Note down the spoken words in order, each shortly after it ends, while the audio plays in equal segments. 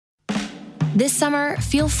This summer,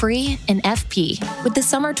 feel free in FP with the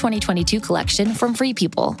Summer 2022 collection from Free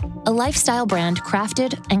People, a lifestyle brand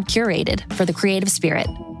crafted and curated for the creative spirit.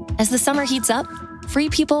 As the summer heats up, Free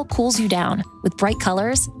People cools you down with bright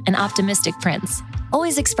colors and optimistic prints,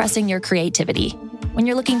 always expressing your creativity. When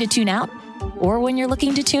you're looking to tune out, or when you're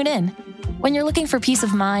looking to tune in, when you're looking for peace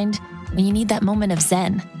of mind, when you need that moment of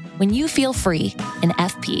zen, when you feel free in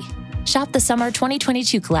FP. Shop the Summer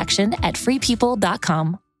 2022 collection at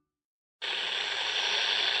freepeople.com.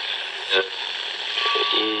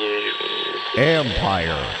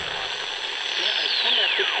 Empire.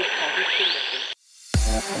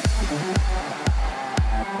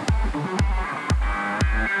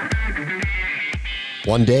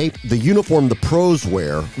 One day, the uniform the pros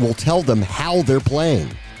wear will tell them how they're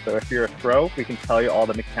playing. So if you're a throw, we can tell you all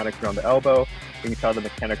the mechanics around the elbow. We can tell the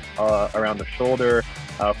mechanics around the shoulder,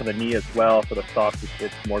 for the knee as well. For the socks,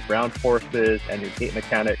 it's more ground forces and your gait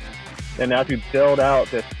mechanics. And as we build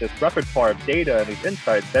out this repertoire of data and these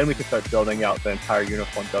insights, then we can start building out the entire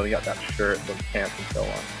uniform, building out that shirt, those pants, and so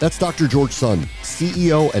on. That's Dr. George Sun,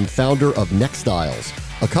 CEO and founder of Nextiles,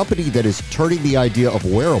 a company that is turning the idea of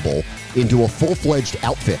wearable into a full-fledged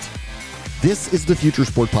outfit. This is the Future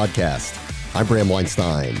Sport Podcast. I'm Bram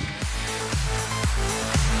Weinstein.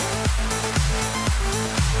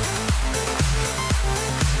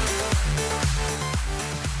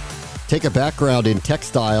 Take a background in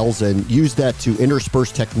textiles and use that to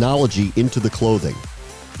intersperse technology into the clothing.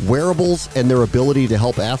 Wearables and their ability to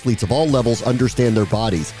help athletes of all levels understand their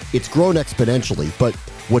bodies. It's grown exponentially, but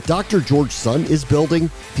what Dr. George Sun is building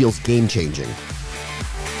feels game-changing.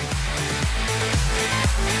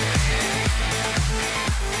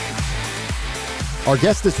 Our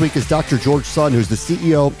guest this week is Dr. George Sun, who's the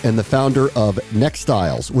CEO and the founder of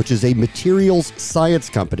Nextiles, which is a materials science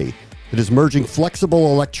company that is merging flexible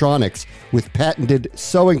electronics with patented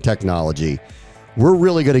sewing technology. We're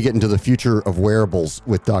really going to get into the future of wearables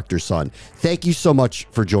with Dr. Sun. Thank you so much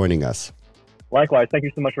for joining us. Likewise. Thank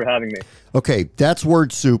you so much for having me. Okay, that's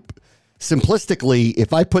word soup. Simplistically,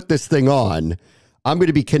 if I put this thing on, I'm going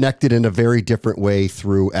to be connected in a very different way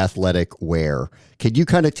through athletic wear. Can you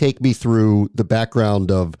kind of take me through the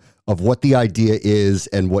background of what the idea is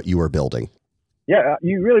and what you are building? Yeah,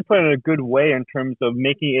 you really put it in a good way in terms of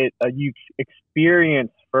making it a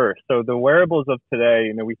experience first. So the wearables of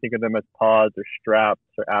today, we think of them as pods or straps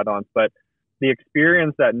or add-ons, but the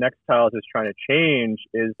experience that Nextiles is trying to change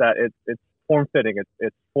is that it's form-fitting.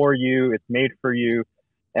 It's for you. It's made for you.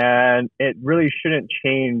 And it really shouldn't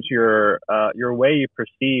change your way you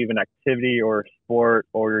perceive an activity or a sport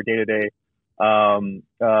or your day-to-day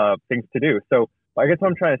things to do. So I guess what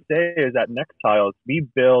I'm trying to say is that Nextiles, we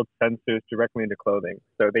build sensors directly into clothing.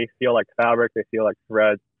 So they feel like fabric, they feel like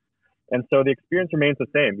threads. And so the experience remains the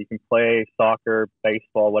same. You can play soccer,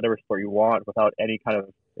 baseball, whatever sport you want without any kind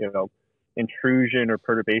of, intrusion or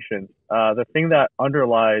perturbation. The thing that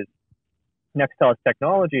underlies Nextiles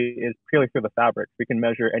technology is purely through the fabric. We can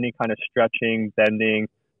measure any kind of stretching, bending,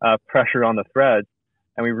 pressure on the threads,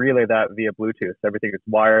 and we relay that via Bluetooth. Everything is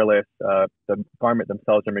wireless. The garment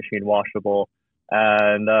themselves are machine washable.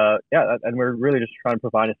 And and we're really just trying to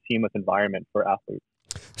provide a seamless environment for athletes.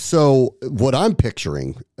 So what I'm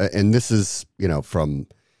picturing, and this is,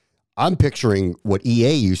 I'm picturing what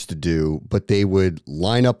EA used to do, but they would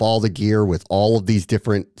line up all the gear with all of these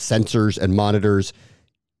different sensors and monitors.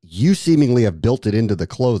 You seemingly have built it into the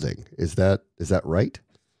clothing. Is that right?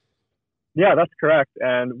 Yeah, that's correct.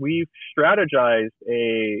 And we've strategized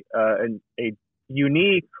a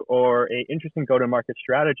unique or a interesting go-to-market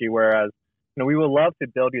strategy, whereas we would love to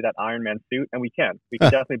build you that Iron Man suit, and we can. We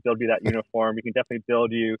can definitely build you that uniform. We can definitely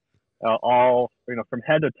build you all, from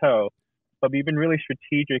head to toe. But we've been really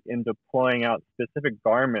strategic in deploying out specific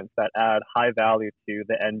garments that add high value to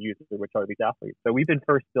the end user, which are these athletes. So we've been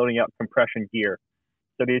first building out compression gear.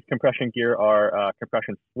 So these compression gear are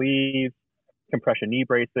compression sleeves, compression knee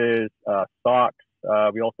braces, socks.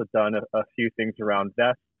 We also done a few things around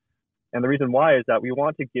vests. And the reason why is that we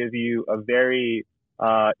want to give you a very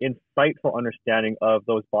insightful understanding of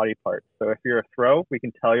those body parts. So if you're a throw, we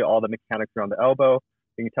can tell you all the mechanics around the elbow.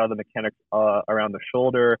 We can tell the mechanics around the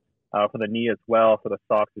shoulder, for the knee as well. For the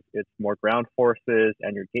socks, it's more ground forces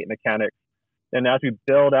and your gait mechanics. And as we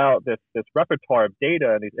build out this repertoire of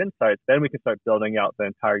data and these insights, then we can start building out the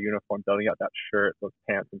entire uniform, building out that shirt, those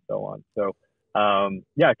pants, and so on. So, kind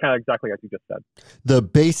of exactly as you just said. The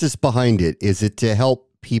basis behind it, is it to help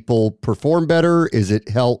people perform better? Is it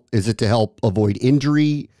to help avoid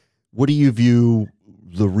injury? What do you view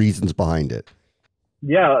the reasons behind it?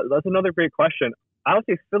 Yeah, that's another great question. I would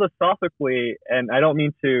say philosophically, and I don't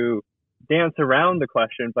mean to dance around the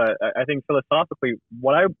question, but I think philosophically,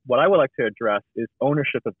 what I would like to address is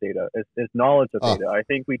ownership of data, is knowledge of data. I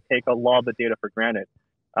think we take a lot of the data for granted.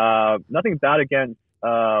 Nothing bad against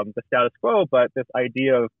the status quo, but this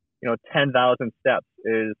idea of 10,000 steps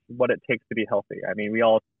is what it takes to be healthy. I mean, we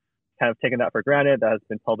all kind of taken that for granted. That has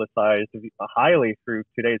been publicized highly through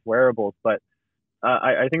today's wearables, but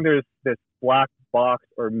I think there's this black box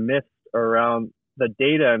or mist around the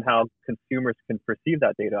data and how consumers can perceive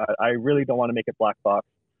that data. I really don't want to make it black box.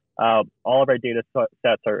 All of our data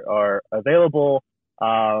sets are available.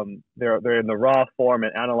 They're in the raw form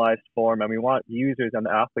and analyzed form, and we want users and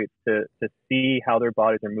the athletes to see how their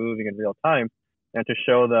bodies are moving in real time and to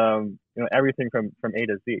show them everything from A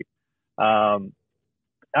to Z.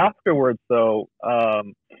 Afterwards, though,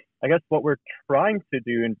 I guess what we're trying to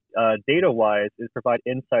do in data-wise is provide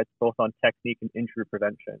insights both on technique and injury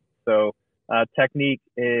prevention. So technique,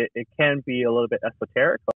 it can be a little bit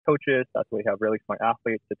esoteric, but coaches, that's why we have really smart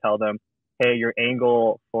athletes to tell them, hey, your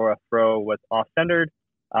angle for a throw was off-centered.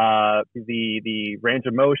 The range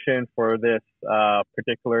of motion for this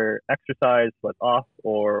particular exercise was off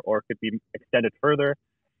or could be extended further.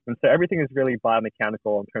 And so everything is really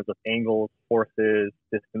biomechanical in terms of angles, forces,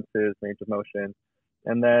 distances, range of motion.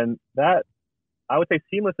 And then that, I would say,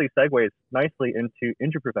 seamlessly segues nicely into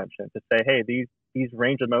injury prevention to say, hey, these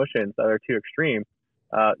range of motions that are too extreme,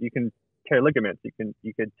 you can tear ligaments,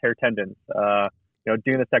 you could tear tendons.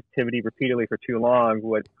 Doing this activity repeatedly for too long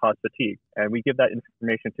would cause fatigue. And we give that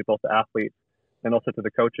information to both the athletes and also to the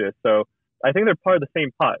coaches. So I think they're part of the same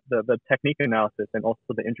pot, the technique analysis and also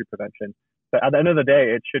the injury prevention. But at the end of the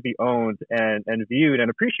day, it should be owned and viewed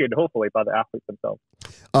and appreciated, hopefully, by the athletes themselves.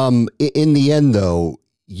 In the end, though,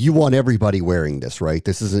 you want everybody wearing this, right?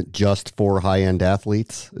 This isn't just for high-end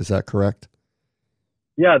athletes. Is that correct?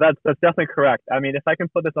 Yeah, that's definitely correct. I mean, if I can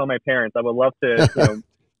put this on my parents, I would love to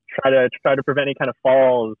try to prevent any kind of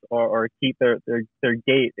falls or keep their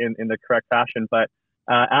gait in the correct fashion. But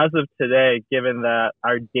as of today, given that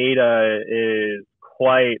our data is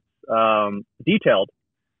quite detailed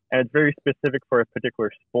and it's very specific for a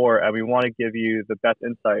particular sport, and we want to give you the best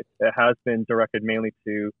insights, it has been directed mainly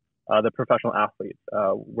to the professional athletes.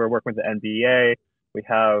 We're working with the NBA. We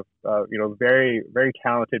have very, very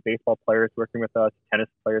talented baseball players working with us, tennis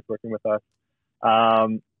players working with us.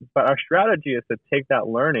 But our strategy is to take that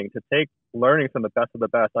learning, from the best of the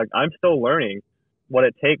best. Like, I'm still learning what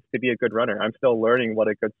it takes to be a good runner. I'm still learning what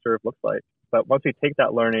a good serve looks like. But once we take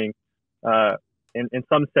that learning, in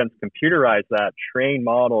some sense, computerize that, train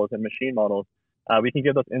models and machine models, we can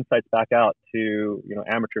give those insights back out to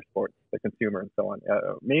amateur sports, the consumer, and so on.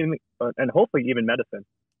 Mainly, and hopefully even medicine.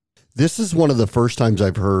 This is one of the first times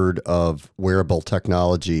I've heard of wearable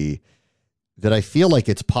technology that I feel like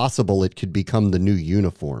it's possible it could become the new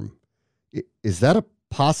uniform. Is that a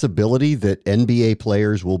possibility that NBA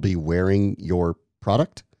players will be wearing your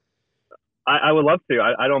product? I would love to.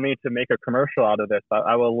 I don't mean to make a commercial out of this, but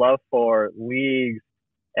I would love for leagues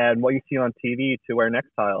and what you see on TV to wear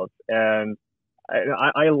Nextiles. And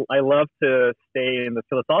I love to stay in the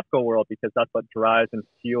philosophical world because that's what drives and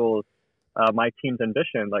fuels my team's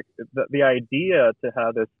ambition. Like the idea to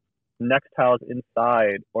have this Nextiles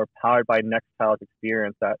inside or powered by Nextiles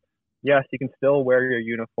experience that, yes, you can still wear your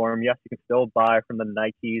uniform. Yes, you can still buy from the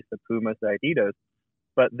Nikes, the Pumas, the Adidas,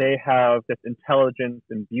 but they have this intelligence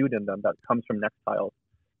imbued in them that comes from Nextiles.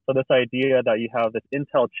 So this idea that you have this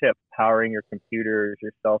Intel chip powering your computers,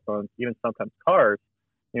 your cell phones, even sometimes cars,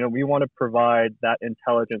 we want to provide that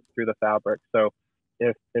intelligence through the fabric. So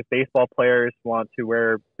if baseball players want to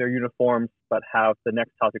wear their uniforms but have the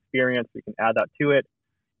Nextiles experience, we can add that to it.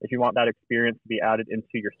 If you want that experience to be added into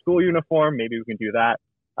your school uniform, maybe we can do that.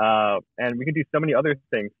 And we can do so many other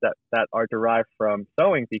things that are derived from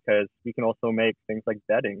sewing, because we can also make things like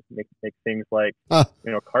bedding, make things like,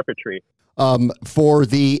 carpetry. For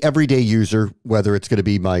the everyday user, whether it's going to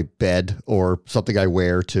be my bed or something I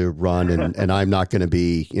wear to run and I'm not going to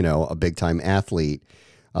be, a big time athlete.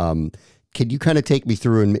 Can you kind of take me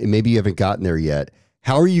through, and maybe you haven't gotten there yet,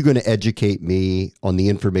 how are you going to educate me on the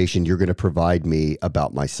information you're going to provide me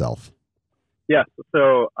about myself? Yes.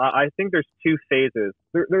 So I think there's two phases.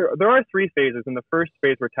 There are three phases. In the first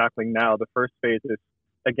phase we're tackling now, the first phase is,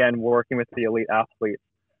 again, working with the elite athletes.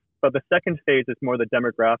 But the second phase is more the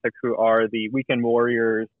demographic, who are the weekend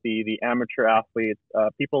warriors, the amateur athletes,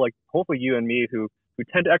 people like hopefully you and me who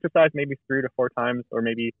tend to exercise maybe 3 to 4 times or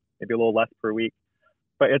maybe a little less per week.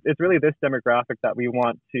 But it's really this demographic that we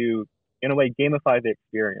want to, in a way, gamify the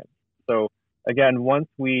experience. So again, once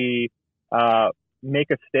we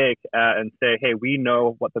make a stake and say, hey, we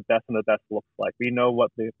know what the best of the best looks like. We know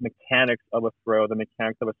what the mechanics of a throw, the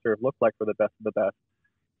mechanics of a serve look like for the best of the best.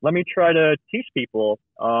 let me try to teach people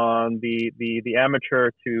on the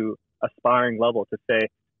amateur to aspiring level to say,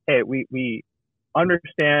 hey, we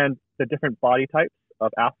understand the different body types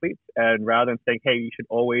of athletes, and rather than saying, hey, you should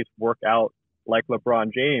always work out like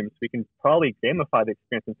LeBron James, we can probably gamify the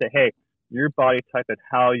experience and say, hey, your body type and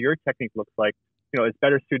how your technique looks like, is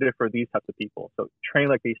better suited for these types of people. So train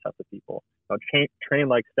like these types of people. Train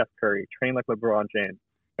like Steph Curry, train like LeBron James,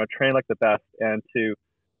 train like the best, and to,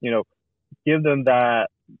 give them that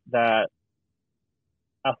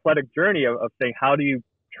athletic journey of saying, how do you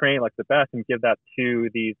train like the best, and give that to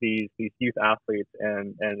these youth athletes,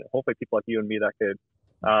 and hopefully people like you and me that could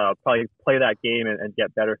probably play that game and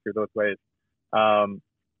get better through those ways.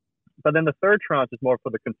 But then the third tranche is more for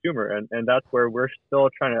the consumer, and that's where we're still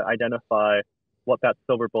trying to identify what that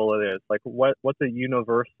silver bullet is. Like what's a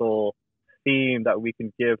universal theme that we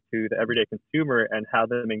can give to the everyday consumer and have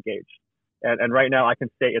them engaged. And right now I can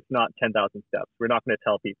say it's not 10,000 steps. We're not going to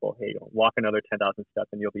tell people, hey, walk another 10,000 steps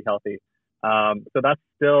and you'll be healthy. So that's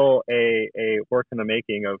still a work in the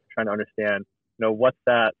making of trying to understand, what's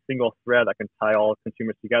that single thread that can tie all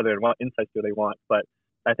consumers together and what insights do they want. But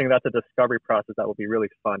I think that's a discovery process that will be really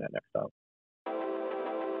fun at Nextiles.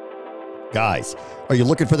 Guys, are you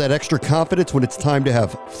looking for that extra confidence when it's time to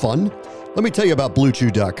have fun? Let me tell you about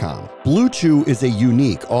BlueChew.com. BlueChew is a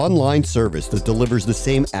unique online service that delivers the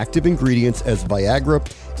same active ingredients as Viagra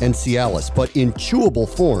and Cialis, but in chewable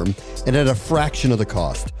form and at a fraction of the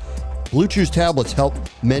cost. BlueChew's tablets help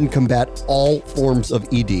men combat all forms of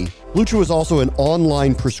ED. BlueChew is also an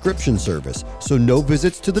online prescription service, so no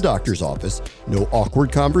visits to the doctor's office, no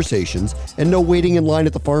awkward conversations, and no waiting in line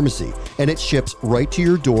at the pharmacy. And it ships right to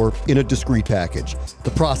your door in a discreet package.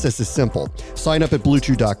 The process is simple. Sign up at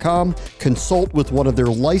BlueChew.com, consult with one of their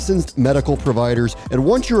licensed medical providers, and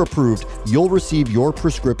once you're approved, you'll receive your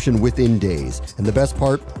prescription within days. And the best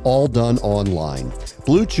part, all done online.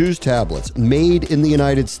 BlueChew's tablets, made in the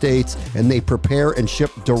United States, and they prepare and ship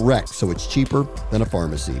direct, so it's cheaper than a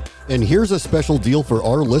pharmacy. And here's a special deal for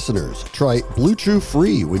our listeners. Try Blue Chew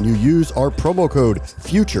free when you use our promo code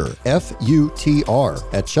FUTURE, F-U-T-R,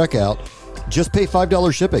 at checkout. Just pay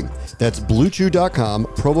 $5 shipping. That's BlueChew.com,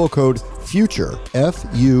 promo code FUTURE,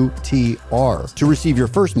 F-U-T-R, to receive your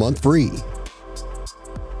first month free.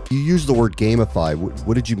 You use the word gamify.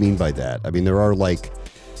 What did you mean by that? I mean, there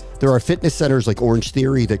are fitness centers like Orange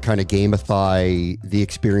Theory that kind of gamify the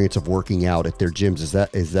experience of working out at their gyms.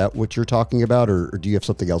 Is that what you're talking about, or do you have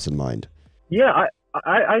something else in mind? Yeah,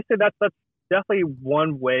 I say that's definitely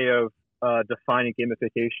one way of defining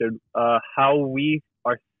gamification. How we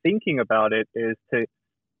are thinking about it is to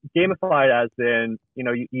gamify it as in,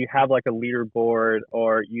 you have like a leaderboard,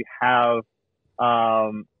 or you have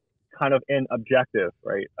kind of an objective,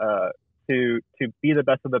 right? To be the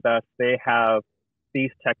best of the best, they have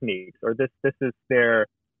these techniques, or this is their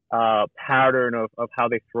pattern of how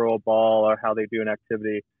they throw a ball or how they do an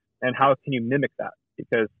activity, and how can you mimic that?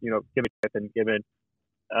 Because given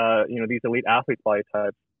these elite athletes' body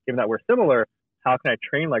types, given that we're similar, how can I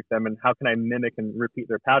train like them, and how can I mimic and repeat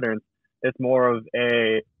their patterns? It's more of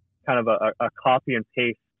a kind of a copy and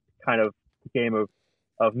paste kind of game of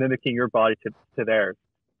mimicking your body to theirs.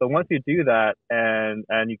 So once you do that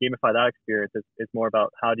and you gamify that experience, it's more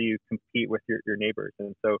about how do you compete with your neighbors.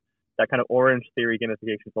 And so that kind of Orange Theory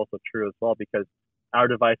gamification is also true as well, because our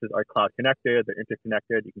devices are cloud connected, they're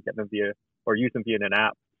interconnected, you can get them use them via an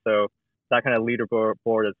app. So that kind of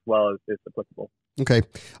leaderboard as well is applicable. Okay.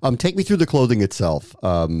 Take me through the clothing itself.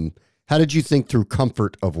 How did you think through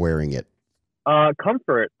comfort of wearing it?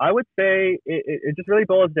 Comfort, I would say it just really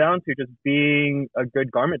boils down to just being a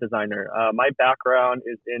good garment designer. My background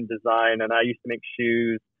is in design, and I used to make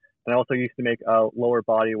shoes, and I also used to make lower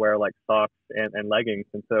body wear like socks and leggings.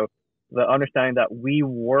 And so the understanding that we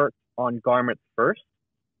worked on garments first,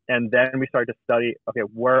 and then we started to study, okay,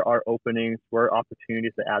 where are openings, where are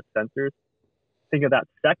opportunities to add sensors. Think of that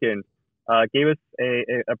second, gave us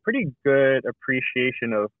a pretty good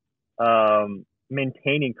appreciation of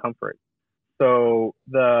maintaining comfort. So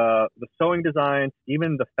the sewing designs,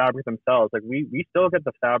 even the fabric themselves, like we still get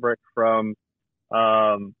the fabric from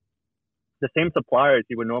the same suppliers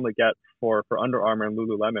you would normally get for Under Armour and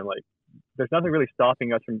Lululemon. Like there's nothing really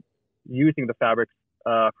stopping us from using the fabrics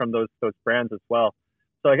from those brands as well.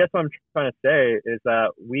 So I guess what I'm trying to say is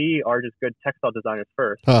that we are just good textile designers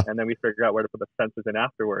first, and then we figure out where to put the sensors in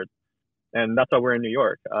afterwards. And that's why we're in New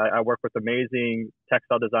York. I work with amazing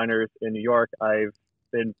textile designers in New York. I've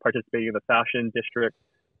been participating in the fashion district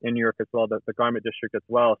in New York as well, the garment district as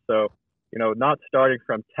well. So, not starting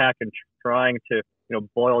from tech and trying to,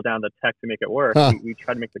 boil down the tech to make it work. We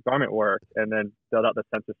try to make the garment work and then build out the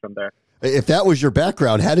sensors from there. If that was your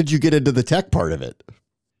background, how did you get into the tech part of it?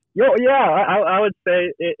 I would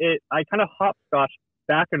say I kind of hopscotched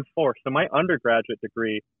back and forth. So my undergraduate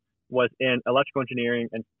degree was in electrical engineering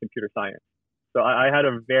and computer science. So I had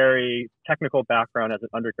a very technical background as an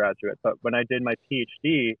undergraduate, but when I did my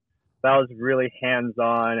PhD, that was really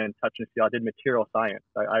hands-on and touch and feel. I did material science.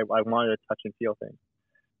 I wanted to touch and feel things.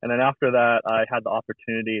 And then after that, I had the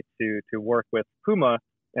opportunity to work with Puma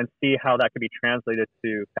and see how that could be translated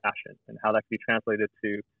to fashion and how that could be translated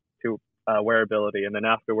to wearability. And then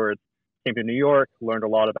afterwards, came to New York, learned a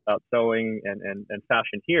lot about sewing and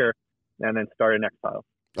fashion here, and then started Nextiles.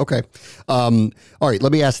 Okay. All right.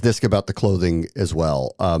 Let me ask this about the clothing as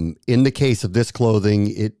well. In the case of this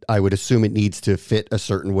clothing, I would assume it needs to fit a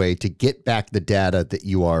certain way to get back the data that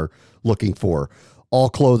you are looking for. All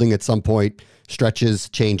clothing at some point stretches,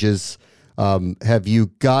 changes. Have you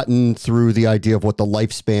gotten through the idea of what the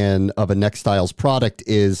lifespan of a Nextiles product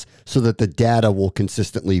is so that the data will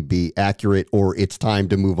consistently be accurate, or it's time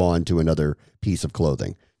to move on to another piece of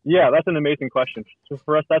clothing? Yeah, that's an amazing question. So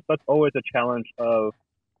for us, that's always a challenge of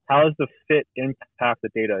how does the fit impact the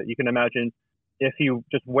data? You can imagine if you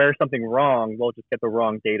just wear something wrong, we'll just get the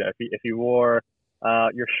wrong data. If you wore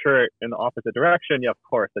your shirt in the opposite direction, yeah, of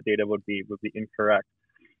course, the data would be incorrect.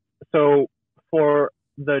 So for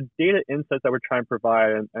the data insights that we're trying to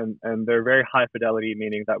provide, and they're very high fidelity,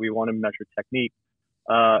 meaning that we want to measure technique.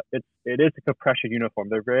 It is a compression uniform.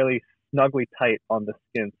 They're very snugly tight on the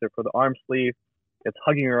skin. So for the arm sleeve, it's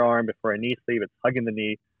hugging your arm. For a knee sleeve, it's hugging the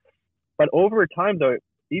knee. But over time, though,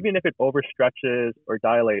 even if it overstretches or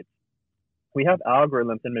dilates, we have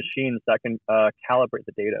algorithms and machines that can calibrate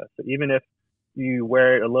the data. So even if you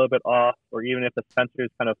wear it a little bit off, or even if the sensor is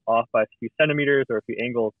kind of off by a few centimeters or a few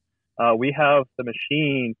angles, we have the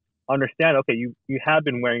machine understand, okay, you have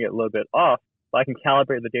been wearing it a little bit off, but I can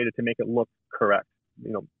calibrate the data to make it look correct.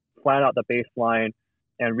 Plan out the baseline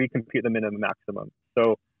and recompute the minimum maximum.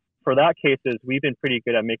 So for that cases, we've been pretty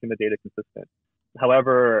good at making the data consistent.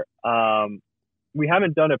 However, we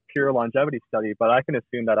haven't done a pure longevity study, but I can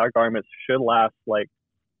assume that our garments should last like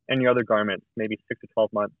any other garment, maybe 6 to 12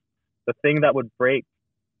 months. The thing that would break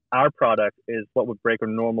our product is what would break a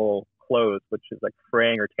normal clothes, which is like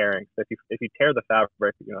fraying or tearing. So if you tear the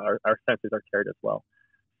fabric, our sensors are teared as well.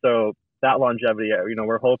 So that longevity,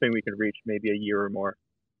 we're hoping we can reach maybe a year or more.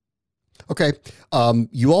 Okay.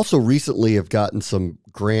 You also recently have gotten some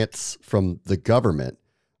grants from the government,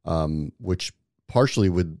 which partially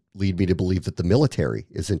would lead me to believe that the military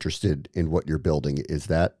is interested in what you're building. Is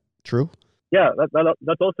that true? Yeah,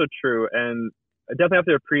 that's also true. And I definitely have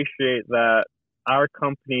to appreciate that our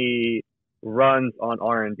company runs on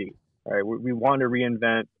R&D. Right? We want to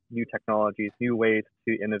reinvent new technologies, new ways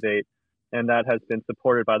to innovate, and that has been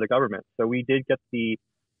supported by the government. So we did get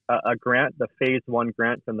a grant, the phase 1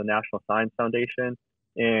 grant from the National Science Foundation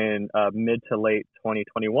in mid to late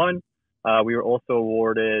 2021. We were also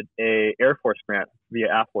awarded a Air Force grant via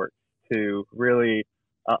AFWERX to really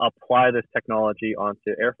apply this technology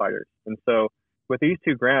onto air fighters. And so with these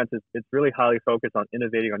two grants, it's really highly focused on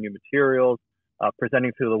innovating on new materials,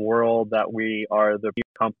 presenting to the world that we are the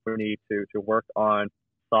company to work on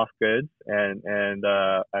soft goods and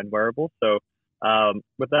wearables. So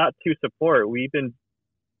with that to support, we've been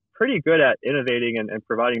pretty good at innovating and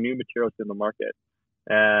providing new materials in the market.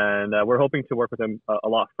 And we're hoping to work with them a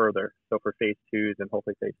lot further. So for phase 2s and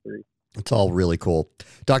hopefully phase 3. It's all really cool.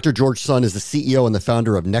 Dr. George Sun is the CEO and the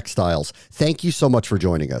founder of Nextiles. Thank you so much for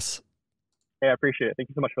joining us. Hey, I appreciate it. Thank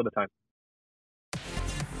you so much for the time.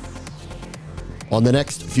 On the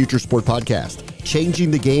next Future Sport podcast,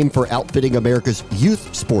 changing the game for outfitting America's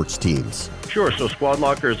youth sports teams. Sure. So Squad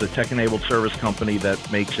Locker is a tech-enabled service company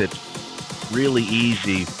that makes it really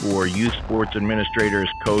easy for youth sports administrators,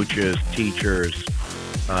 coaches, teachers,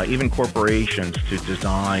 even corporations to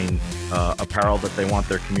design apparel that they want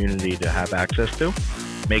their community to have access to,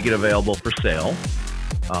 make it available for sale.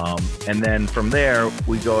 And then from there,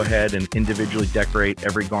 we go ahead and individually decorate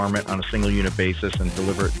every garment on a single unit basis and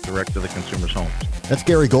deliver it direct to the consumer's homes. That's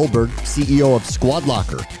Gary Goldberg, CEO of Squad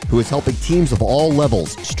Locker, who is helping teams of all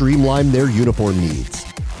levels streamline their uniform needs.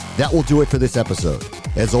 That will do it for this episode.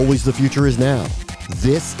 As always, the future is now.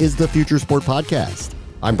 This is the Future Sport Podcast.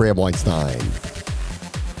 I'm Bram Weinstein.